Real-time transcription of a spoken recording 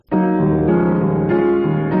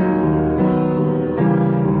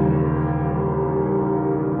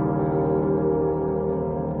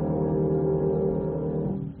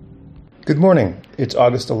Good morning. It's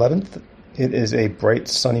August 11th. It is a bright,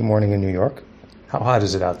 sunny morning in New York. How hot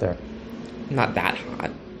is it out there? Not that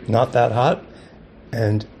hot. Not that hot.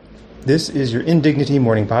 And this is your Indignity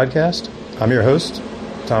Morning Podcast. I'm your host,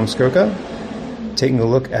 Tom Skoka, taking a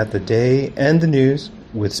look at the day and the news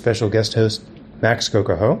with special guest host Max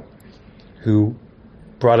Skoka-Ho, who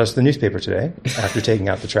brought us the newspaper today after taking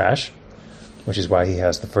out the trash, which is why he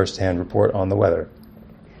has the first-hand report on the weather.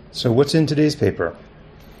 So what's in today's paper?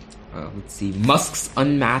 Let's see. Musk's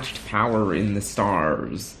unmatched power in the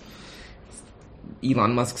stars.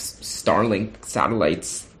 Elon Musk's Starlink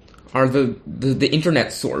satellites are the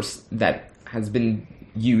internet source that has been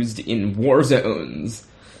used in war zones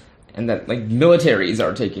and that, militaries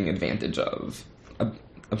are taking advantage of.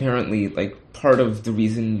 Apparently, part of the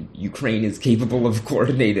reason Ukraine is capable of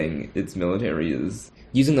coordinating its military is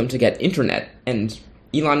using them to get internet. And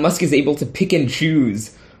Elon Musk is able to pick and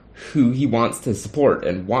choose who he wants to support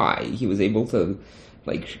and why. He was able to,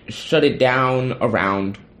 shut it down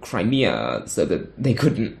around Crimea so that they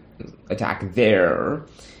couldn't attack there.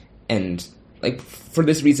 And, for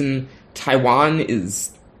this reason, Taiwan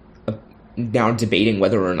is now debating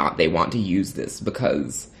whether or not they want to use this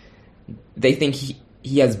because they think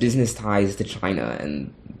he has business ties to China.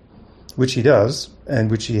 And which he does,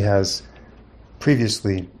 and which he has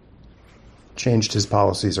previously changed his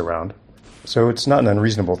policies around. So it's not an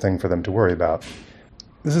unreasonable thing for them to worry about.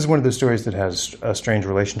 This is one of those stories that has a strange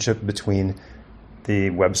relationship between the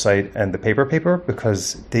website and the paper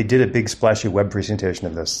because they did a big splashy web presentation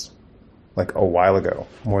of this a while ago,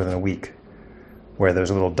 more than a week, where those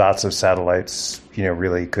little dots of satellites,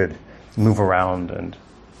 really could move around and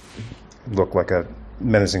look like a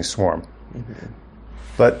menacing swarm. Mm-hmm.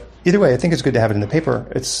 But either way, I think it's good to have it in the paper.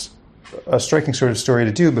 It's a striking sort of story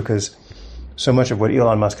to do because so much of what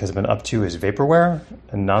Elon Musk has been up to is vaporware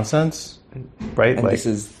and nonsense, right? And this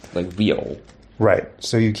is, real. Right.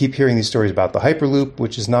 So you keep hearing these stories about the Hyperloop,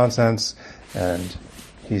 which is nonsense, and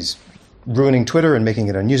he's ruining Twitter and making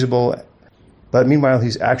it unusable. But meanwhile,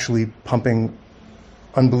 he's actually pumping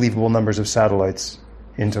unbelievable numbers of satellites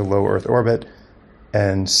into low Earth orbit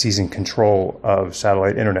and seizing control of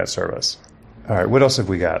satellite internet service. All right, what else have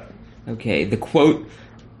we got? Okay, the quote,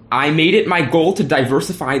 "I made it my goal to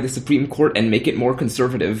diversify the Supreme Court and make it more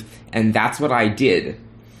conservative, and that's what I did."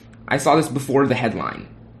 I saw this before the headline.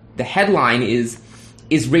 The headline is,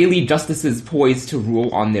 "Israeli justices poised to rule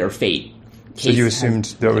on their fate." So you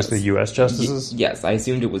assumed that was the U.S. justices? Yes, I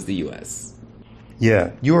assumed it was the U.S.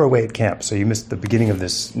 Yeah, you were away at camp, so you missed the beginning of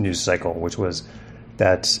this news cycle, which was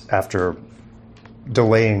that after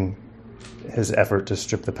delaying his effort to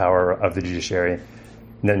strip the power of the judiciary,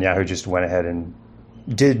 Netanyahu just went ahead and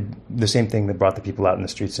did the same thing that brought the people out in the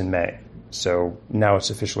streets in May. So now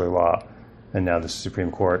it's officially law, and now the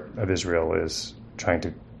Supreme Court of Israel is trying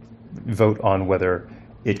to vote on whether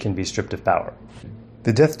it can be stripped of power.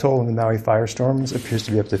 The death toll in the Maui firestorms appears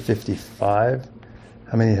to be up to 55.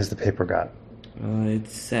 How many has the paper got? It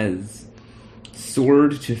says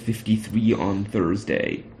soared to 53 on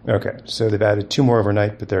Thursday. Okay, so they've added 2 more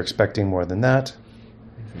overnight, but they're expecting more than that.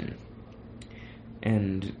 Mm-hmm.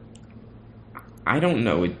 And I don't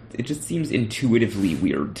know, it just seems intuitively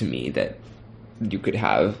weird to me that you could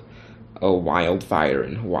have a wildfire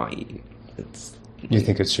in Hawaii. You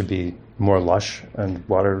think it should be more lush and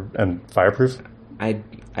water and fireproof? I'd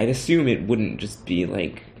assume it wouldn't just be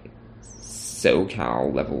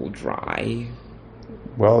SoCal level dry.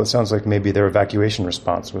 Well, it sounds like maybe their evacuation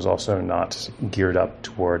response was also not geared up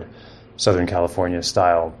toward Southern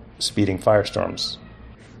California-style speeding firestorms.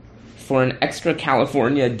 For an extra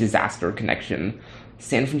California disaster connection,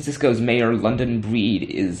 San Francisco's Mayor London Breed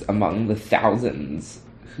is among the thousands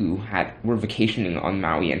who were vacationing on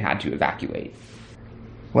Maui and had to evacuate.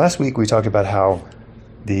 Last week we talked about how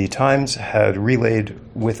the Times had relayed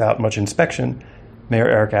without much inspection Mayor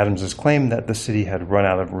Eric Adams' claim that the city had run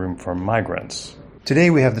out of room for migrants. Today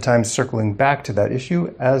we have the Times circling back to that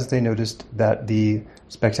issue as they noticed that the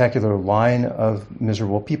spectacular line of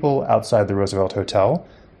miserable people outside the Roosevelt Hotel,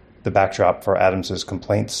 the backdrop for Adams'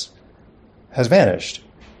 complaints, has vanished,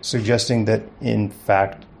 suggesting that, in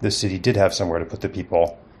fact, the city did have somewhere to put the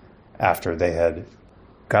people after they had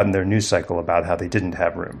gotten their news cycle about how they didn't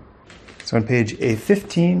have room. So on page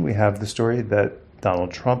A15, we have the story that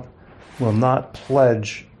Donald Trump will not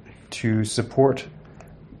pledge to support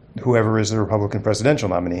whoever is the Republican presidential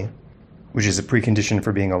nominee, which is a precondition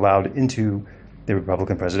for being allowed into the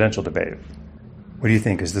Republican presidential debate. What do you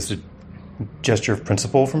think? Is this a gesture of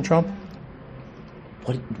principle from Trump?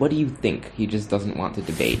 What do you think? He just doesn't want to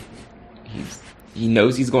debate. He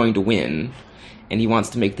knows he's going to win, and he wants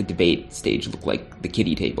to make the debate stage look like the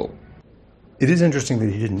kiddie table. It is interesting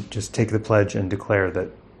that he didn't just take the pledge and declare that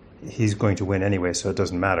he's going to win anyway, so it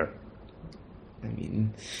doesn't matter. I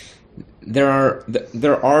mean,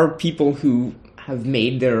 there are people who have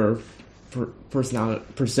made their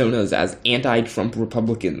personas as anti-Trump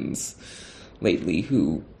Republicans lately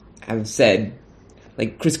who have said,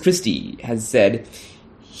 like Chris Christie has said,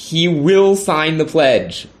 he will sign the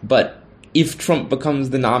pledge, but if Trump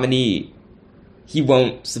becomes the nominee, he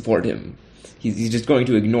won't support him. He's just going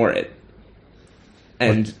to ignore it.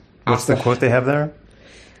 And what's the quote they have there?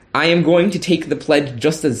 I am going to take the pledge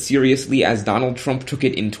just as seriously as Donald Trump took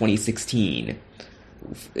it in 2016.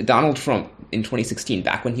 Donald Trump in 2016,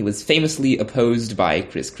 back when he was famously opposed by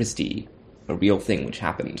Chris Christie, a real thing which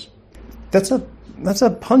happened. That's a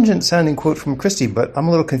pungent sounding quote from Christie, but I'm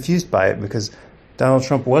a little confused by it because Donald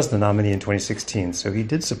Trump was the nominee in 2016, so he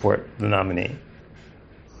did support the nominee.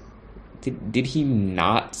 Did he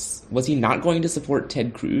not? Was he not going to support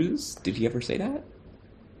Ted Cruz? Did he ever say that?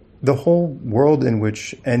 The whole world in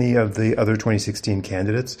which any of the other 2016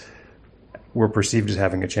 candidates were perceived as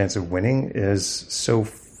having a chance of winning is so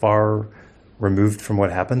far removed from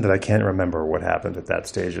what happened that I can't remember what happened at that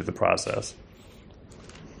stage of the process.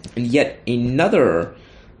 And yet another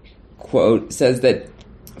quote says that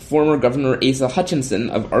former Governor Asa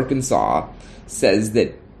Hutchinson of Arkansas says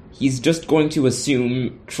that he's just going to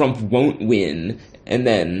assume Trump won't win and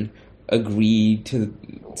then agree to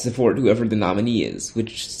support whoever the nominee is,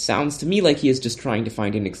 which sounds to me like he is just trying to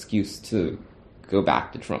find an excuse to go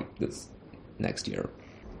back to Trump this next year.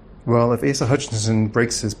 Well, if Asa Hutchinson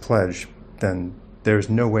breaks his pledge, then there's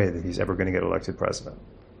no way that he's ever going to get elected president.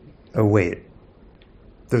 Oh, wait.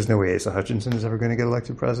 There's no way Asa Hutchinson is ever going to get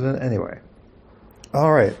elected president anyway.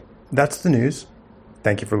 All right. That's the news.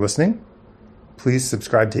 Thank you for listening. Please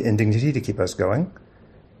subscribe to Indignity to keep us going.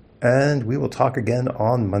 And we will talk again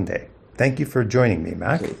on Monday. Thank you for joining me,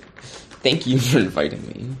 Mac. Thank you for inviting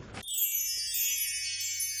me.